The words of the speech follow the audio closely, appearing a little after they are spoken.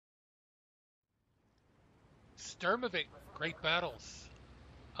Sturmovik, Great Battles,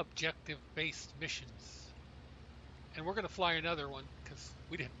 objective-based missions. And we're going to fly another one because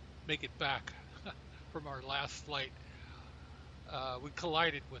we didn't make it back from our last flight. We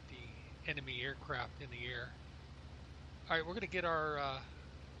collided with the enemy aircraft in the air. All right, we're going to get our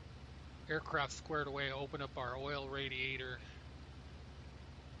aircraft squared away, open up our oil radiator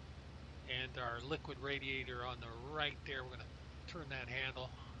and our liquid radiator on the right there. We're going to turn that handle.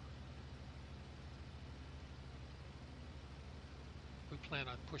 We plan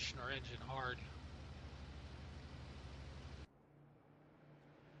on pushing our engine hard.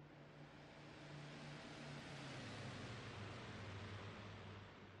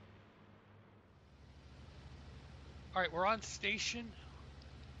 All right, we're on station.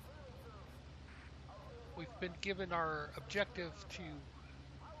 We've been given our objective to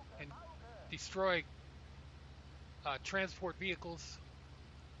destroy transport vehicles.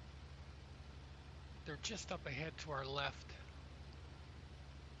 They're just up ahead to our left.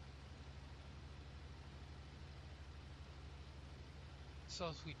 So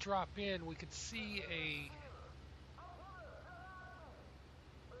as we drop in, we can see a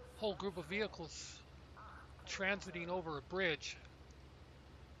whole group of vehicles transiting over a bridge.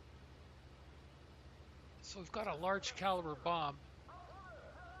 So we've got a large caliber bomb.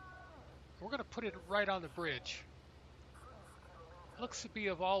 We're going to put it right on the bridge. It looks to be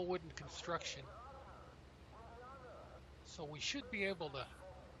of all wooden construction. So we should be able to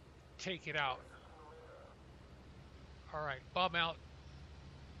take it out. All right, bomb out.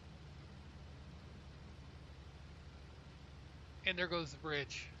 And there goes the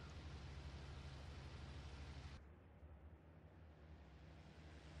bridge.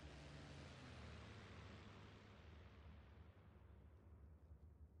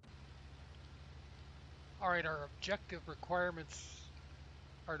 All right, our objective requirements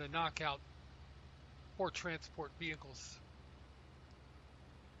are to knock out 4 transport vehicles.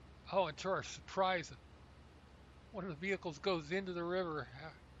 Oh, and to our surprise, one of the vehicles goes into the river.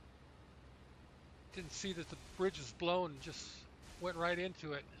 Didn't see that the bridge was blown, just went right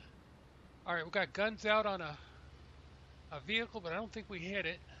into it. All right, we got guns out on a vehicle, but I don't think we hit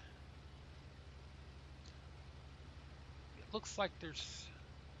it. It looks like there's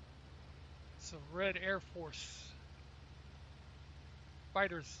some Red Air Force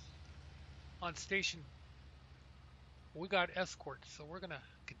fighters on station. We got escorts, so we're going to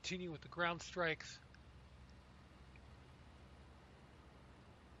continue with the ground strikes.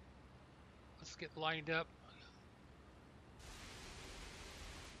 Let's get lined up.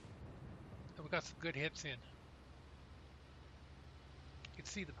 And we got some good hits in. You can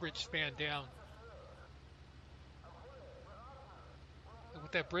see the bridge span down. And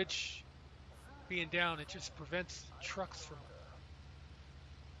with that bridge being down, it just prevents trucks from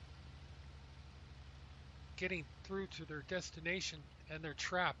getting through to their destination, and they're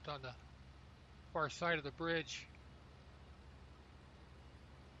trapped on the far side of the bridge.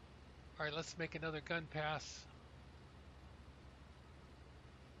 All right, let's make another gun pass.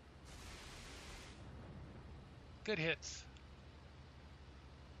 Good hits.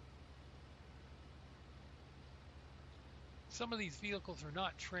 Some of these vehicles are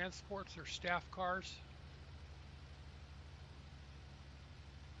not transports, they're staff cars.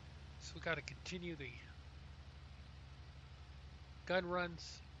 So we got to continue the gun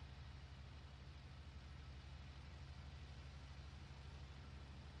runs.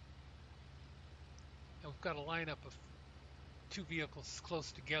 And we've got a lineup of 2 vehicles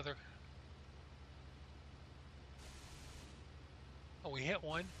close together. Oh, we hit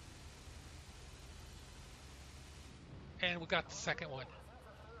one. And we got the second one.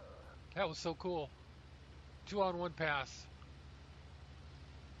 That was so cool. 2-on-1 pass.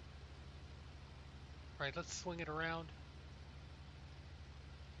 All right, let's swing it around.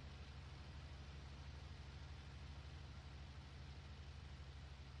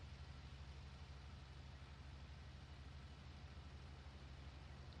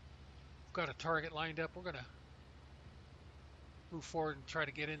 We've got a target lined up. We're going to move forward and try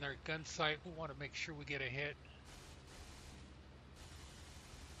to get in their gun sight. We want to make sure we get a hit.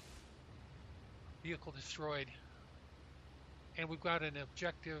 Vehicle destroyed. And we've got an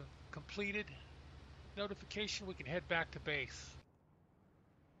objective completed. Notification, we can head back to base.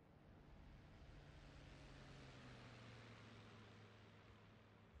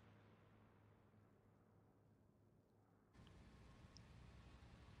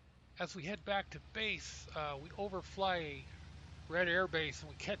 As we head back to base, we overfly a Red Air Base and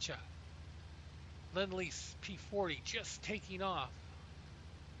we catch a Lend-Lease P-40 just taking off.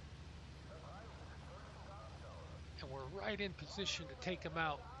 And we're right in position to take him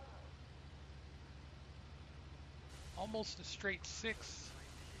out. Almost a straight 6.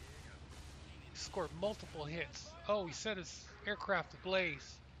 He scored multiple hits. Oh, he set his aircraft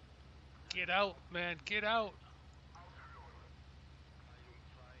ablaze. Get out, man, get out.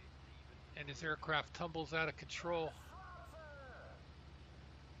 And his aircraft tumbles out of control.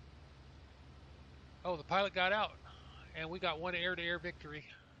 Oh, the pilot got out. And we got one air-to-air victory.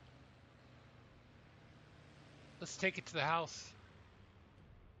 Let's take it to the house.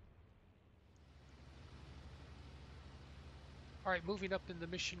 Alright, moving up in the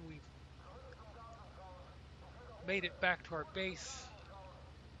mission, we've made it back to our base.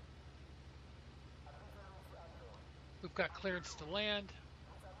 We've got clearance to land.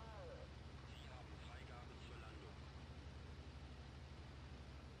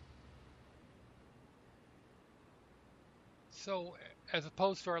 So, as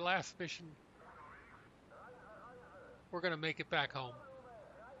opposed to our last mission, we're going to make it back home.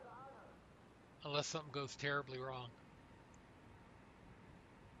 Unless something goes terribly wrong.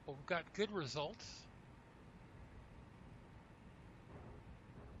 Well, we've got good results.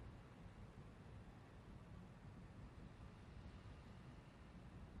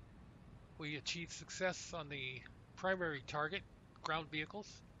 We achieved success on the primary target, ground vehicles.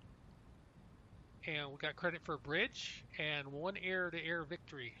 And we got credit for a bridge and one air-to-air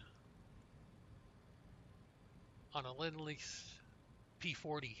victory on a Lend-Lease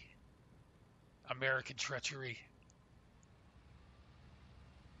P-40. American treachery.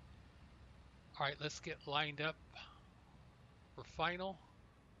 Alright, let's get lined up for final.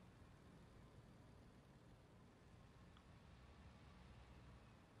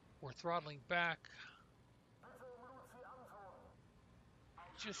 We're throttling back.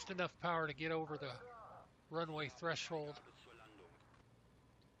 Just enough power to get over the runway threshold.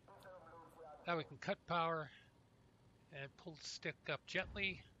 Now we can cut power and pull the stick up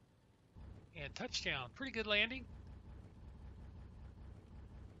gently. And touchdown. Pretty good landing.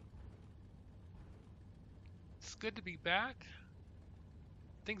 It's good to be back.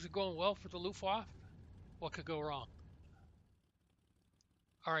 Things are going well for the Luftwaffe. What could go wrong?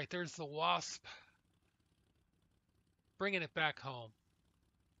 Alright, there's the Wasp. Bringing it back home.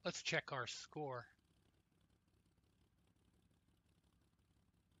 Let's check our score.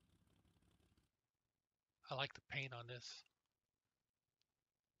 I like the paint on this.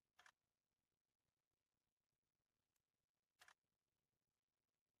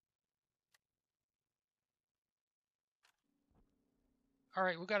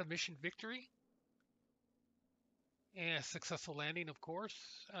 Alright, we got a mission victory. And a successful landing, of course.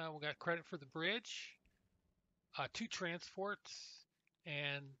 We got credit for the bridge. 2 transports.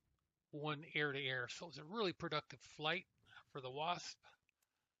 And 1 air-to-air. So it was a really productive flight for the Wasp.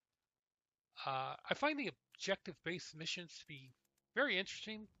 I find the objective-based missions to be very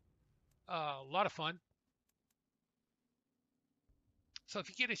interesting. A lot of fun. So if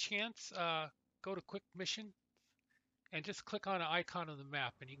you get a chance, go to Quick Mission and just click on an icon on the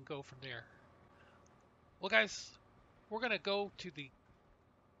map and you can go from there. Well, guys, we're going to go to the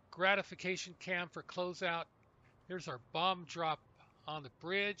gratification cam for closeout. Here's our bomb drop on the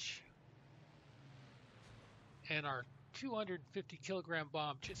bridge. And our 250 kilogram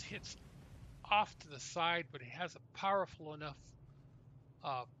bomb just hits off to the side, but it has a powerful enough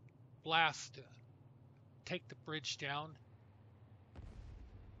blast to take the bridge down.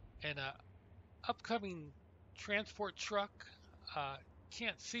 And a upcoming transport truck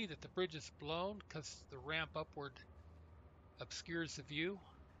can't see that the bridge is blown because the ramp upward obscures the view.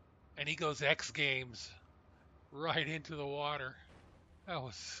 And he goes X Games right into the water. That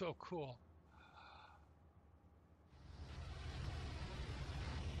was so cool.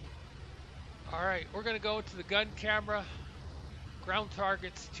 Alright, we're going to go into the gun camera. Ground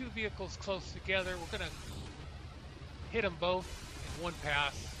targets, 2 vehicles close together. We're going to hit them both in one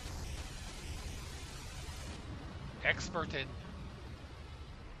pass. Experted.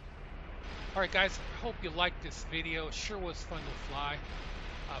 Alright guys, I hope you liked this video. It sure was fun to fly.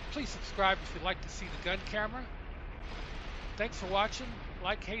 Please subscribe if you'd like to see the gun camera. Thanks for watching.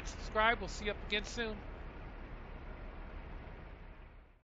 Like, hate, subscribe. We'll see you up again soon.